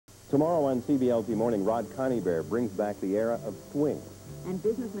Tomorrow on CBLT Morning, Rod Coneybear brings back the era of swing. And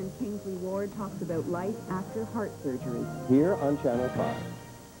businessman Kingsley Ward talks about life after heart surgery. Here on Channel 5.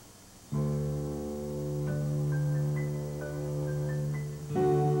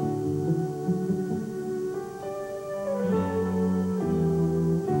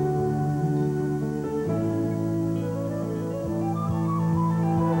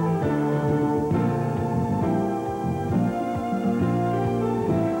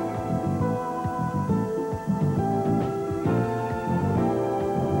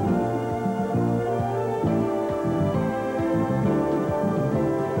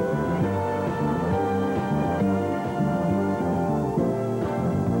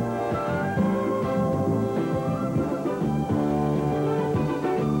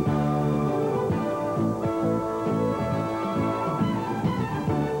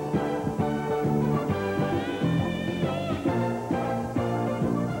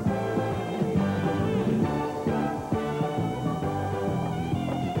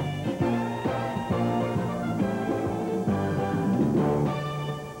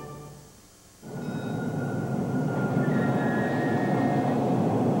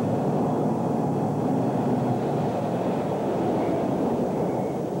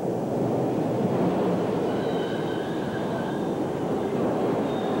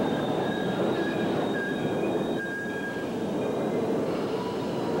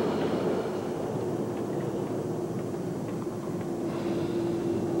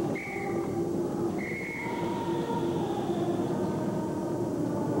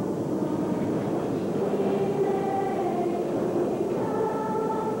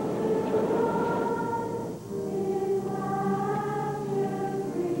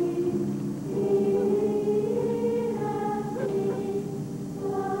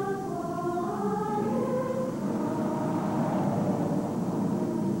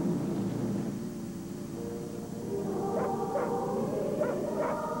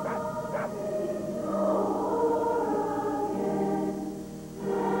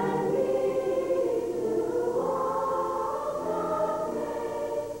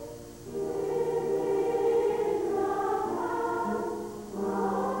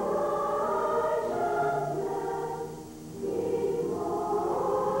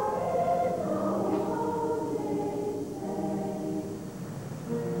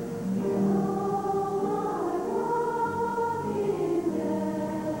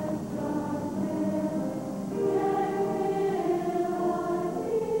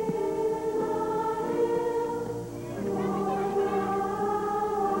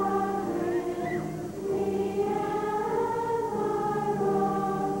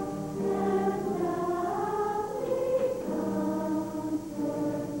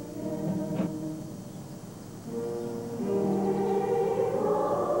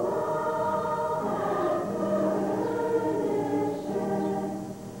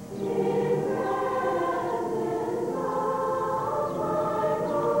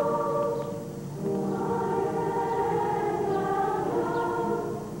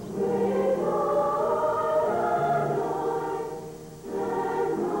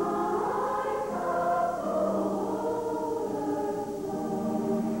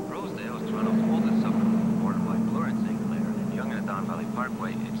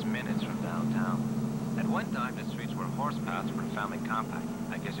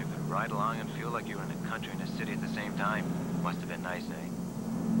 Ride along and feel like you were in the country and the city at the same time. Must have been nice, eh?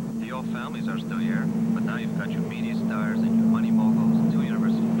 The old families are still here, but now you've got your media stars and your money moguls, 2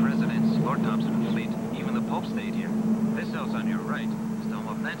 university presidents, Lord Thompson and Fleet, even the Pope stayed here. This house on your right is the home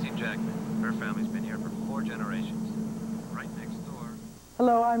of Nancy Jackman. Her family's been here for 4 generations. Right next door.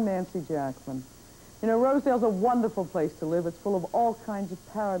 Hello, I'm Nancy Jackman. You know, Rosedale's a wonderful place to live. It's full of all kinds of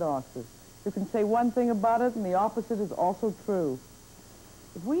paradoxes. You can say one thing about it, and the opposite is also true.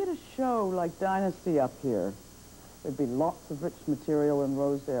 If we had a show like Dynasty up here, there'd be lots of rich material in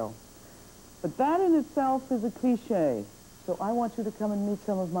Rosedale. But that in itself is a cliche, so I want you to come and meet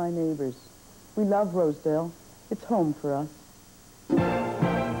some of my neighbors. We love Rosedale. It's home for us.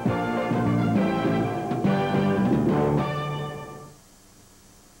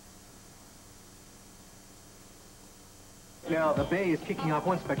 Now, the Bay is kicking off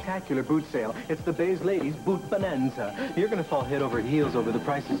one spectacular boot sale. It's the Bay's Ladies Boot Bonanza. You're going to fall head over heels over the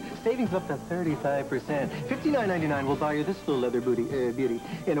prices. Savings up to 35%. $59.99 will buy you this little leather beauty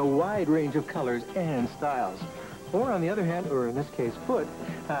in a wide range of colors and styles. Or, on the other hand, or in this case, foot,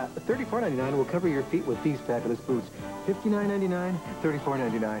 $34.99 will cover your feet with these fabulous boots. $59.99,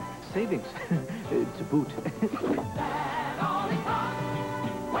 $34.99. Savings to boot. That all it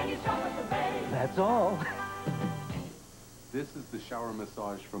costs when you shop at the Bay. That's all. This is the shower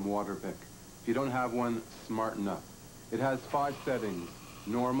massage from Waterpick. If you don't have one, smarten up. It has 5 settings: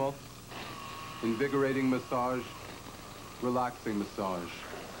 normal, invigorating massage, relaxing massage.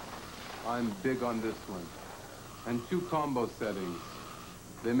 I'm big on this one. And 2 combo settings.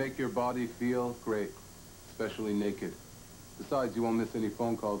 They make your body feel great, especially naked. Besides, you won't miss any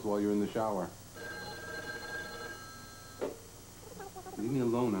phone calls while you're in the shower. Leave me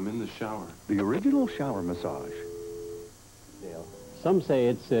alone, I'm in the shower. The original shower massage. Some say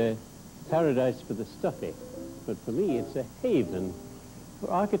it's a paradise for the stuffy, but for me it's a haven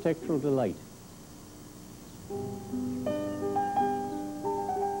for architectural delight.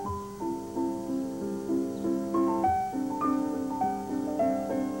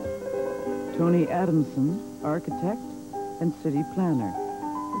 Tony Adamson, architect and city planner.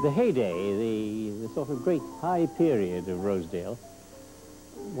 The heyday, the sort of great high period of Rosedale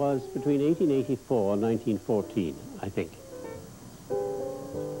was between 1884 and 1914, I think.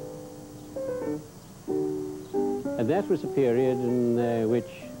 And that was a period in which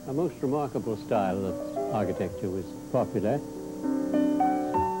a most remarkable style of architecture was popular.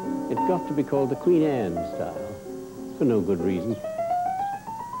 It got to be called the Queen Anne style, for no good reason.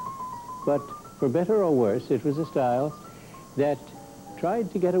 But for better or worse, it was a style that tried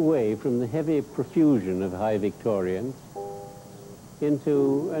to get away from the heavy profusion of High Victorian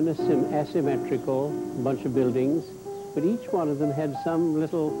into an asymmetrical bunch of buildings, but each one of them had some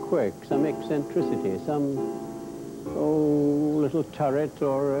little quirk, some eccentricity, some little turret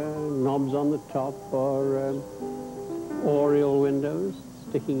or knobs on the top or oriel windows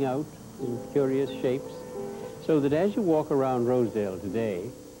sticking out in curious shapes, so that as you walk around Rosedale today,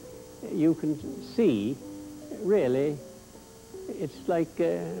 you can see, really, it's like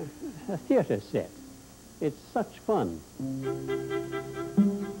a theater set. It's such fun.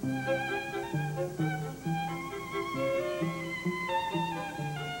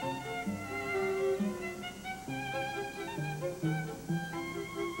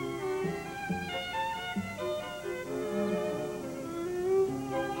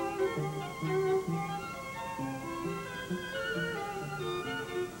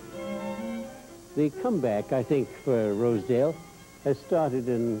 The comeback, I think, for Rosedale has started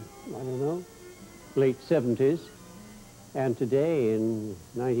in, I don't know, late 70s, and today in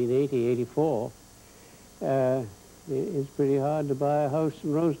 1980, 84, it's pretty hard to buy a house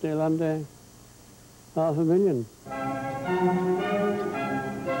in Rosedale under $500,000.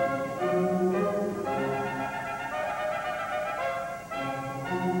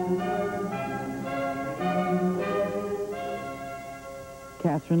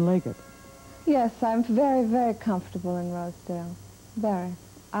 Catherine Leggett. Yes, I'm very, very comfortable in Rosedale. Very.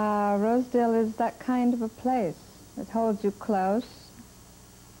 Rosedale is that kind of a place. It holds you close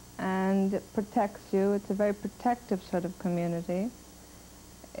and it protects you. It's a very protective sort of community.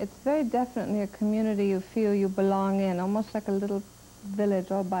 It's very definitely a community you feel you belong in, almost like a little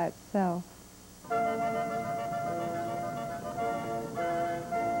village all by itself.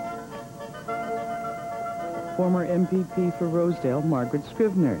 Former MPP for Rosedale, Margaret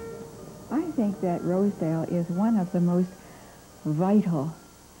Scrivener. I think that Rosedale is one of the most vital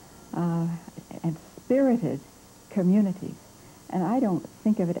and spirited communities. And I don't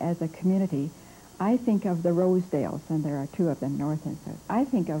think of it as a community. I think of the Rosedales, and there are 2 of them, north and south. I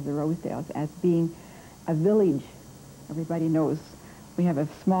think of the Rosedales as being a village. Everybody knows we have a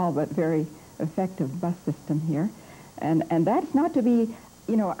small but very effective bus system here. And that's not to be,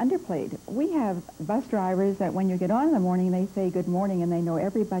 you know, underplayed. We have bus drivers that when you get on in the morning, they say good morning, and they know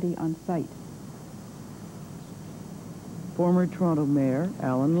everybody on site. Former Toronto Mayor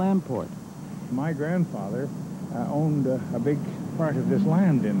Alan Lamport. My grandfather owned a big part of this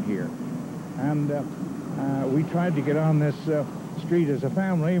land in here. And we tried to get on this street as a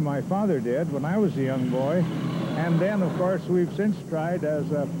family. My father did when I was a young boy. And then, of course, we've since tried as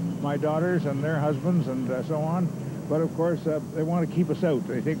my daughters and their husbands and so on. But, of course, they want to keep us out.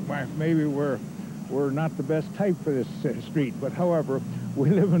 They think maybe we're not the best type for this street. But, however, we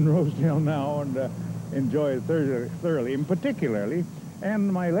live in Rosedale now and enjoy it thoroughly, and particularly.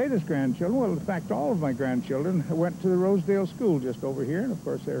 And my latest grandchildren, well, in fact, all of my grandchildren went to the Rosedale School just over here. And, of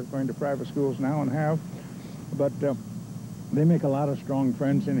course, they're going to private schools now and have. But they make a lot of strong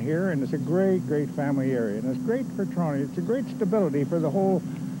friends in here, and it's a great, great family area. And it's great for Toronto. It's a great stability for the whole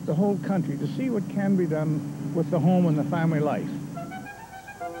country to see what can be done with the home and the family life.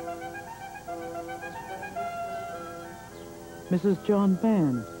 Mrs. John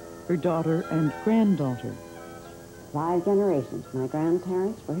Band, her daughter and granddaughter. 5 generations. My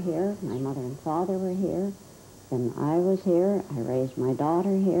grandparents were here, my mother and father were here, then I was here, I raised my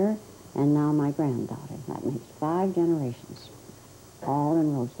daughter here, and now my granddaughter. That makes 5 generations, all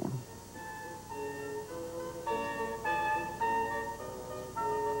in Rosedale.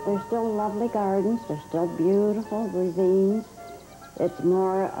 There's still lovely gardens. There's still beautiful ravines. It's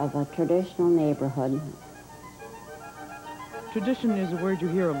more of a traditional neighborhood. Tradition is a word you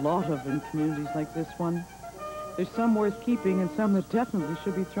hear a lot of in communities like this one. There's some worth keeping and some that definitely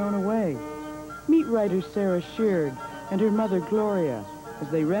should be thrown away. Meet writer Sarah Sheard and her mother Gloria as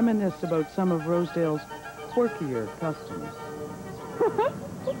they reminisce about some of Rosedale's quirkier customs.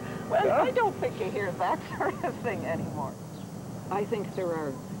 Well, I don't think you hear that sort of thing anymore. I think there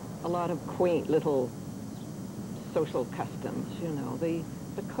are a lot of quaint little social customs, you know, the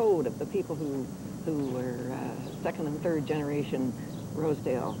code of the people who were second and third generation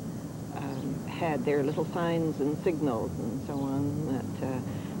Rosedale had their little signs and signals and so on that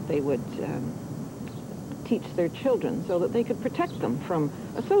they would teach their children so that they could protect them from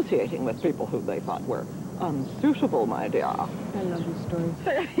associating with people who they thought were unsuitable, my dear. I love these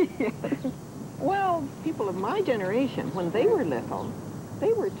stories. Well, people of my generation, when they were little,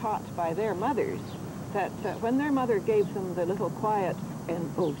 they were taught by their mothers that when their mother gave them the little quiet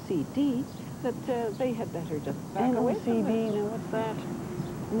NOCD, that they had better just back away from it. NOCD, now what's that?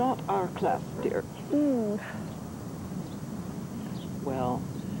 Not our class, dear. Well,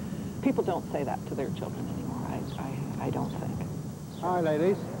 people don't say that to their children anymore, I don't think. Hi,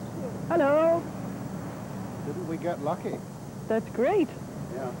 ladies. Hello. Didn't we get lucky? That's great.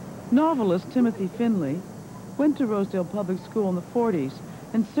 Yeah. Novelist Timothy Finley went to Rosedale Public School in the 40s,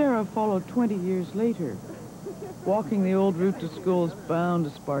 and Sarah followed 20 years later. Walking the old route to school is bound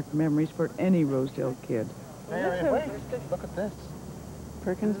to spark memories for any Rosedale kid. Hey, wait, look at this.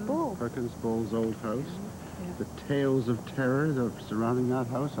 Perkins Bull. Perkins Bull's old house. Yeah. The tales of terror that are surrounding that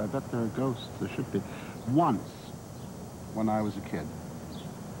house, I bet there are ghosts. There should be. Once, when I was a kid,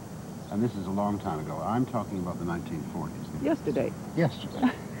 and this is a long time ago, I'm talking about the 1940s. Yesterday.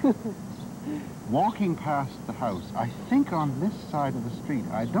 Yesterday. Walking past the house, I think on this side of the street,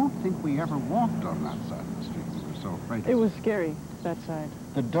 I don't think we ever walked on that side of the street. We were so afraid. It was scary, that side.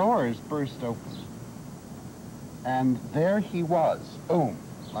 The doors burst open. And there he was, boom,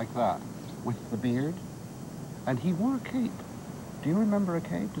 like that, with the beard. And he wore a cape. Do you remember a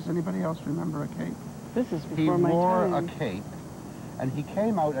cape? Does anybody else remember a cape? This is before my time. He wore a cape, and he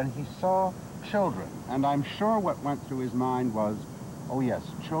came out and he saw children. And I'm sure what went through his mind was, oh yes,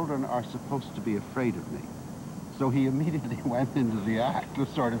 children are supposed to be afraid of me. So he immediately went into the act of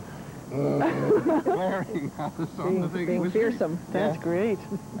sort of glaring at us on the thing. Being fearsome. That's great.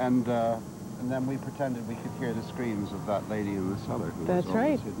 And then we pretended we could hear the screams of that lady in the cellar. Who That's was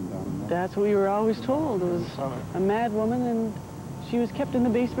right. Hidden down in That's what we were always told. It was a mad woman, and she was kept in the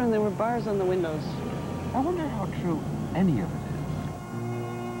basement, and there were bars on the windows. I wonder how true any of it is.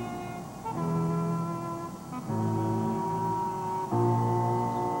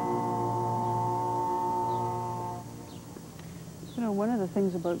 You know, one of the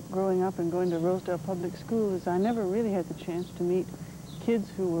things about growing up and going to Rosedale Public School is I never really had the chance to meet kids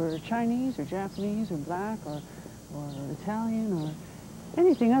who were Chinese or Japanese or black or Italian or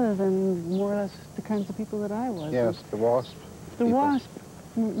anything other than more or less the kinds of people that I was. Yes, the WASP. The people. WASP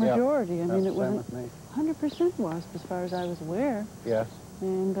majority. Yep. I mean, it Same wasn't with me. 100% WASP as far as I was aware. Yes.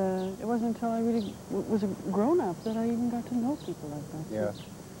 And it wasn't until I really was a grown-up that I even got to know people like that. Yes.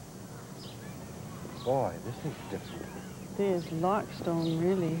 Boy, this is different. There's Lockstone,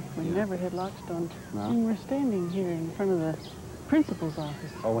 really. We never had Lockstone. No. And we're standing here in front of the principal's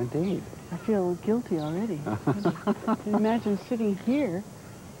office. Oh, indeed. I feel guilty already. Can you imagine sitting here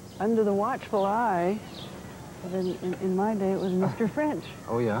under the watchful eye? In my day, it was Mr. French.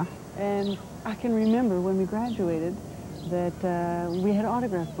 Oh, yeah? And I can remember when we graduated that we had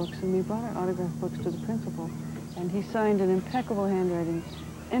autograph books, and we brought our autograph books to the principal, and he signed in impeccable handwriting,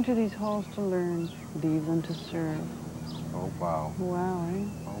 "Enter these halls to learn, leave them to serve." Oh, wow. Wow, eh?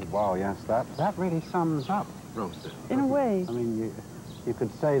 Oh, wow, yes, that really sums up Rosedale. In a way. I mean, you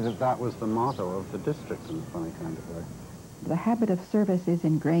could say that that was the motto of the district in a funny kind of way. The habit of service is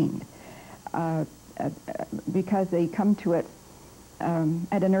ingrained because they come to it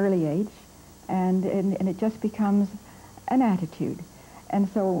at an early age, and it just becomes an attitude. And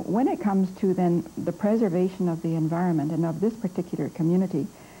so when it comes to then the preservation of the environment and of this particular community,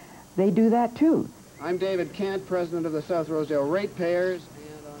 they do that too. I'm David Kent, president of the South Rosedale Ratepayers.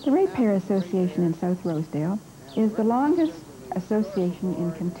 The Ratepayer Association in South Rosedale is the longest association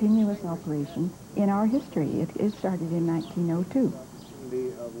in continuous operation in our history. It started in 1902.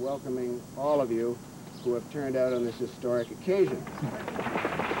 Of welcoming all of you who have turned out on this historic occasion.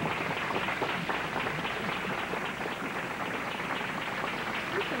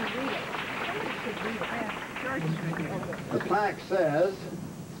 You can read it. The plaque says,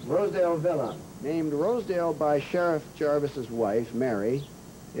 Rosedale Villa, named Rosedale by Sheriff Jarvis's wife, Mary.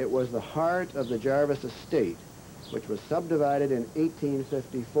 It was the heart of the Jarvis estate, which was subdivided in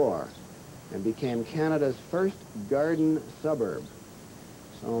 1854 and became Canada's first garden suburb.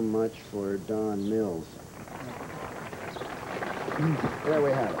 So much for Don Mills. There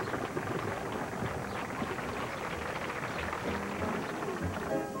we have it.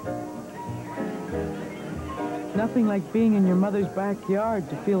 Nothing like being in your mother's backyard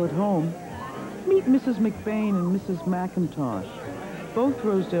to feel at home. Meet Mrs. McBain and Mrs. McIntosh, both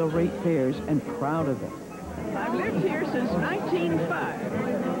Rosedale ratepayers and proud of it. I've lived here since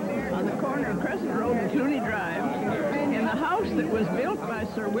 1905, on the corner of Crescent Road and Clooney Drive, in the house that was built by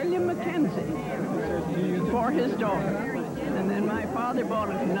Sir William Mackenzie for his daughter. And then my father bought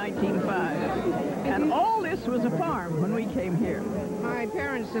it in 1905. And all this was a farm when we came here. My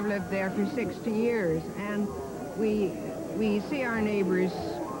parents have lived there for 60 years, and we see our neighbors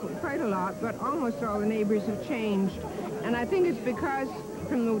quite a lot, but almost all the neighbors have changed. And I think it's because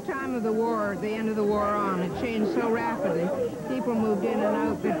from the time of the war, the end of the war on, it changed so rapidly. People moved in and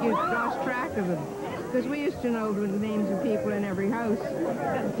out that you lost track of them. Because we used to know the names of people in every house.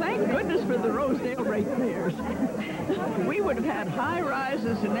 And thank goodness for the Rosedale ratepayers. We would have had high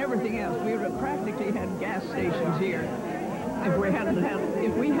rises and everything else. We would have practically had gas stations here if we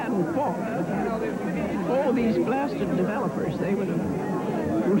hadn't fought. All these blasted developers, they would have.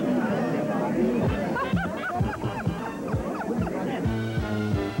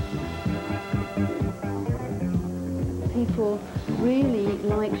 People really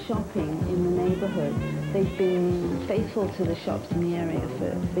like shopping in the neighborhood. They've been faithful to the shops in the area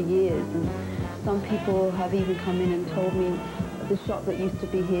for years, and some people have even come in and told me the shop that used to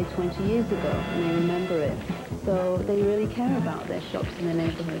be here 20 years ago, and they remember it. So they really care about their shops in the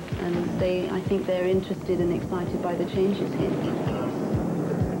neighborhood, and I think they're interested and excited by the changes here.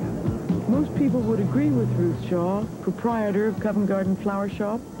 Most people would agree with Ruth Shaw, proprietor of Covent Garden Flower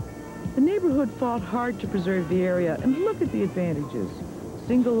Shop. The neighborhood fought hard to preserve the area, and look at the advantages.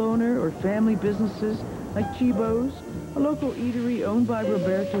 Single owner or family businesses like Chibo's, a local eatery owned by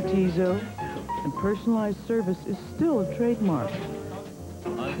Roberto Tizo, and personalized service is still a trademark.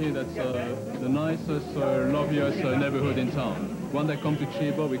 I think that's the nicest, loveliest neighborhood in town. When they come to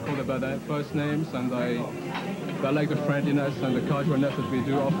Chibo, we call them by their first names, and I like the friendliness and the casualness that we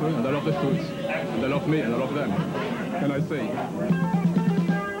do offer, and I love the foods, and they love me, and I love them. Can I say?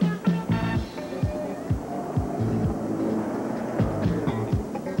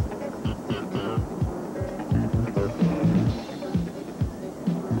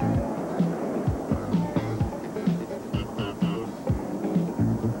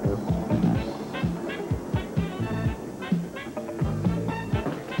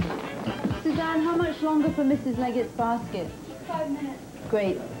 Longer for Mrs. Leggett's basket? 5 minutes.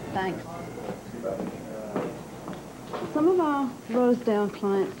 Great, thanks. Some of our Rosedale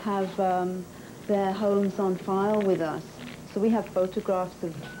clients have their homes on file with us, so we have photographs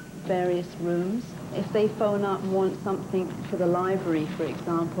of various rooms. If they phone up and want something for the library, for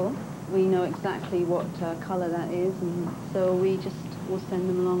example, we know exactly what color that is, and so we just will send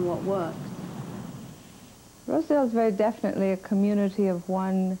them along what works. Rosedale is very definitely a community of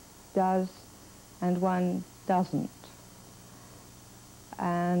one does and one doesn't.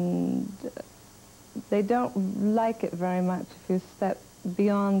 And they don't like it very much if you step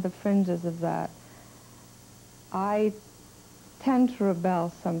beyond the fringes of that. I tend to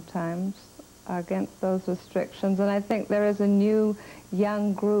rebel sometimes against those restrictions, and I think there is a new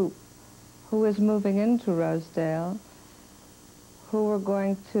young group who is moving into Rosedale who are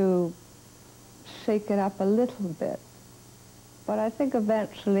going to shake it up a little bit. But I think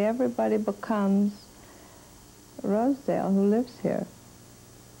eventually everybody becomes Rosedale who lives here.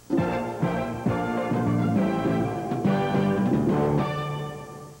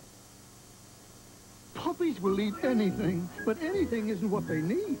 Puppies will eat anything, but anything isn't what they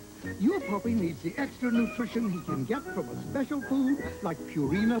need. Your puppy needs the extra nutrition he can get from a special food like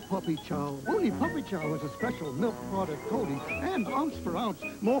Purina Puppy Chow. Only Puppy Chow has a special milk product coating and ounce for ounce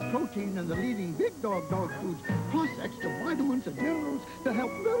more protein than the leading big dog foods, plus extra vitamins and minerals to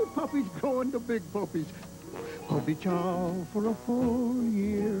help little puppies grow into big puppies. Puppy Chow for a full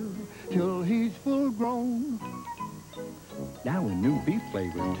year till he's full grown. Now in new beef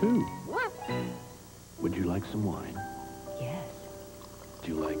flavors, too. Would you like some wine? Yes.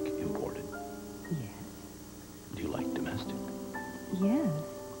 Do you like imported? Yes. Do you like domestic? Yes.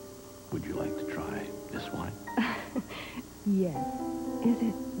 Would you like to try this wine? Yes. Is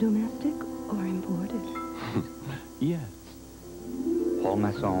it domestic or imported? Yes. Paul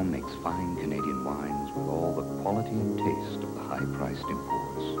Masson makes fine Canadian wines with all the quality and taste of the high-priced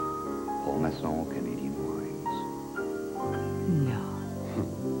imports. Paul Masson Canadian wines. No.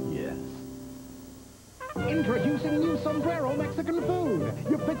 Yes. Introducing new Sombrero Mexican food.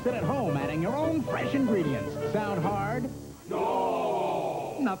 You fix it at home, adding your own fresh ingredients. Sound hard?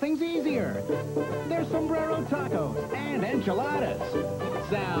 No! Nothing's easier. There's Sombrero tacos and enchiladas.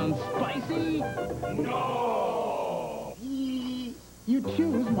 Sounds spicy? No! You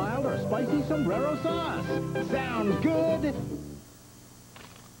choose mild or spicy Sombrero sauce. Sounds good?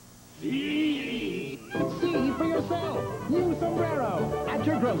 See for yourself. New Sombrero at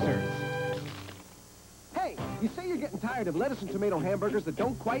your grocer's. Hey, you say you're getting tired of lettuce and tomato hamburgers that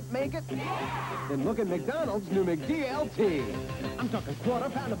don't quite make it? Then look at McDonald's new McDLT. I'm talking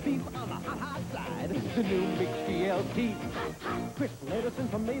quarter-pound of beef on the hot side. The new McDLT. Crisp lettuce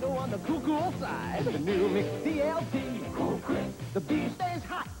and tomato on the cool side. The new McDLT. Cool crisp. The beef stays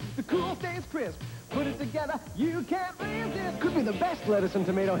hot. The cool stays crisp. Put it together, you can't resist. Could be the best lettuce and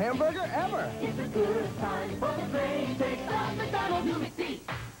tomato hamburger ever. It's a good time for the brain. Take some McDonald's new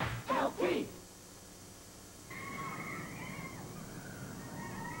McDLT.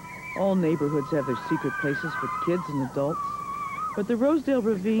 All neighborhoods have their secret places for kids and adults, but the Rosedale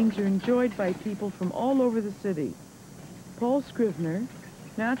ravines are enjoyed by people from all over the city. Paul Scrivener,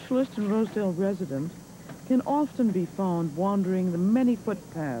 naturalist and Rosedale resident, can often be found wandering the many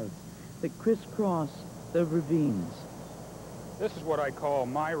footpaths that crisscross the ravines. This is what I call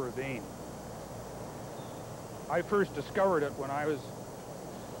my ravine. I first discovered it when I was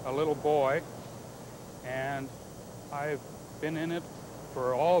a little boy, and I've been in it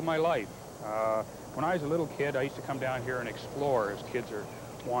for all my life. When I was a little kid, I used to come down here and explore, as kids are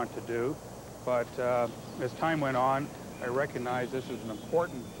wont to do. But as time went on, I recognized this is an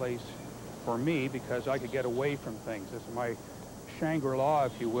important place for me because I could get away from things. This is my Shangri-La,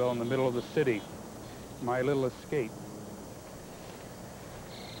 if you will, in the middle of the city. My little escape.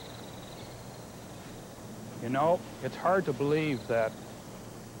 You know, it's hard to believe that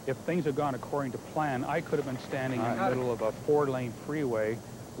if things had gone according to plan, I could have been standing in the middle of a 4-lane freeway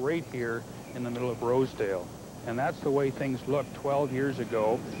right here in the middle of Rosedale. And that's the way things looked 12 years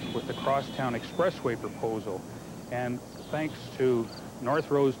ago with the Crosstown Expressway proposal. And thanks to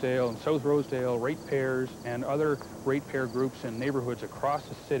North Rosedale and South Rosedale ratepayers and other ratepayer groups and neighborhoods across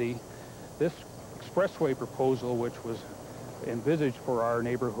the city, this expressway proposal, which was envisaged for our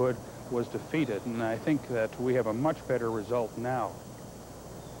neighborhood, was defeated. And I think that we have a much better result now.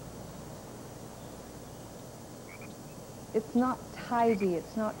 It's not tidy,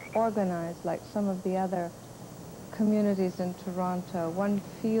 it's not organized like some of the other communities in Toronto. One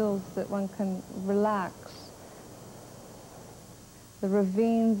feels that one can relax. The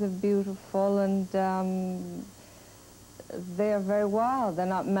ravines are beautiful and they are very wild. They're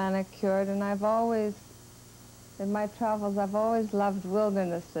not manicured, and I've always, in my travels, I've always loved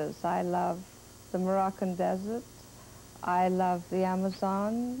wildernesses. I love the Moroccan desert, I love the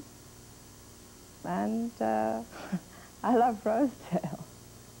Amazon, and I love Rosedale.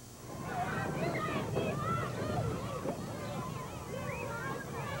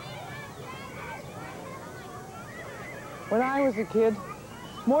 When I was a kid,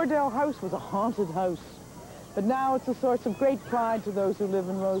 Moordale House was a haunted house, but now it's a source of great pride to those who live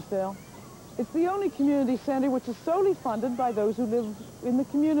in Rosedale. It's the only community center which is solely funded by those who live in the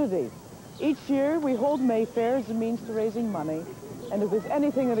community. Each year, we hold Mayfair as a means to raising money, and if there's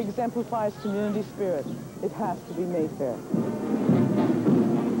anything that exemplifies community spirit, it has to be Mayfair.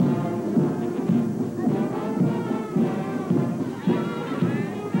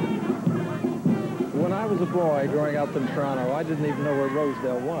 When I was a boy growing up in Toronto, I didn't even know where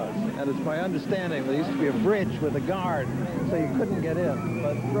Rosedale was. And it's my understanding there used to be a bridge with a guard, so you couldn't get in.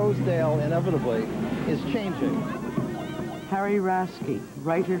 But Rosedale, inevitably, is changing. Harry Rasky,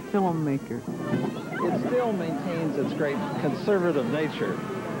 writer, filmmaker. It still maintains its great conservative nature.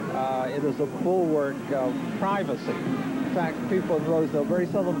 It is a bulwark of privacy. In fact, people in Rosedale very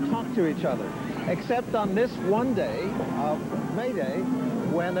seldom talk to each other, except on this one day, May Day,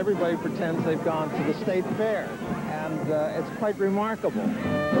 when everybody pretends they've gone to the state fair. And it's quite remarkable.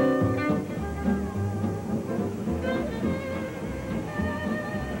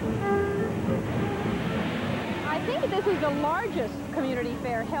 I think this is the largest community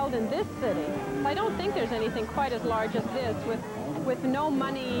fair held in this city. I don't think there's anything quite as large as this with no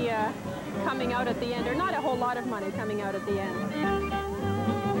money coming out at the end, or not a whole lot of money coming out at the end.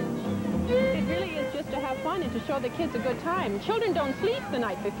 It really is just to have fun and to show the kids a good time. Children don't sleep the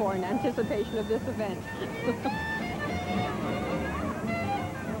night before in anticipation of this event.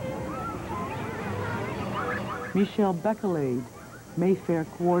 Michelle Beckelade, Mayfair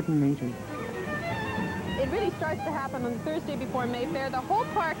coordinator. It really starts to happen on the Thursday before Mayfair. The whole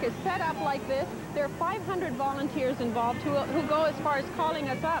park is set up like this. There are 500 volunteers involved who go as far as calling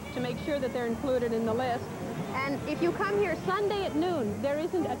us up to make sure that they're included in the list. And if you come here Sunday at noon, there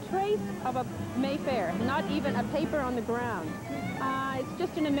isn't a trace of a Mayfair, not even a paper on the ground. It's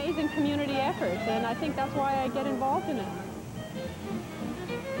just an amazing community effort, and I think that's why I get involved in it.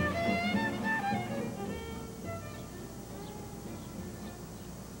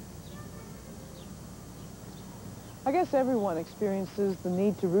 I guess everyone experiences the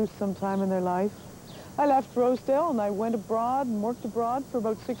need to roost sometime in their life. I left Rosedale and I went abroad and worked abroad for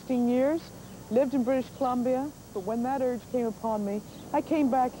about 16 years, lived in British Columbia, but when that urge came upon me, I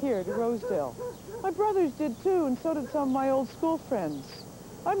came back here to Rosedale. My brothers did too, and so did some of my old school friends.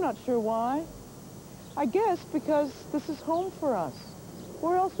 I'm not sure why. I guess because this is home for us.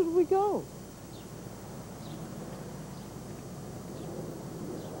 Where else would we go?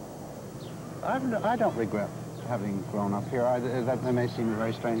 I don't regret having grown up here. That may seem a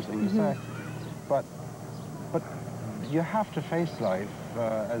very strange thing to say, but you have to face life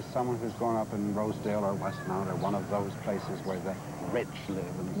as someone who's grown up in Rosedale or Westmount or one of those places where the rich live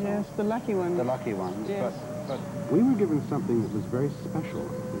and so Yes, on. the lucky ones. The lucky ones. Yes. But we were given something that was very special,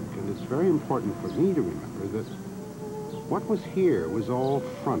 I think, and it's very important for me to remember that what was here was all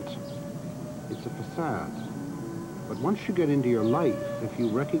front. It's a facade. But once you get into your life, if you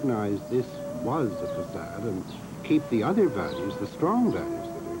recognize this was a facade and keep the other values, the strong values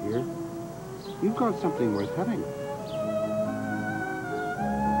that are here, you've got something worth having.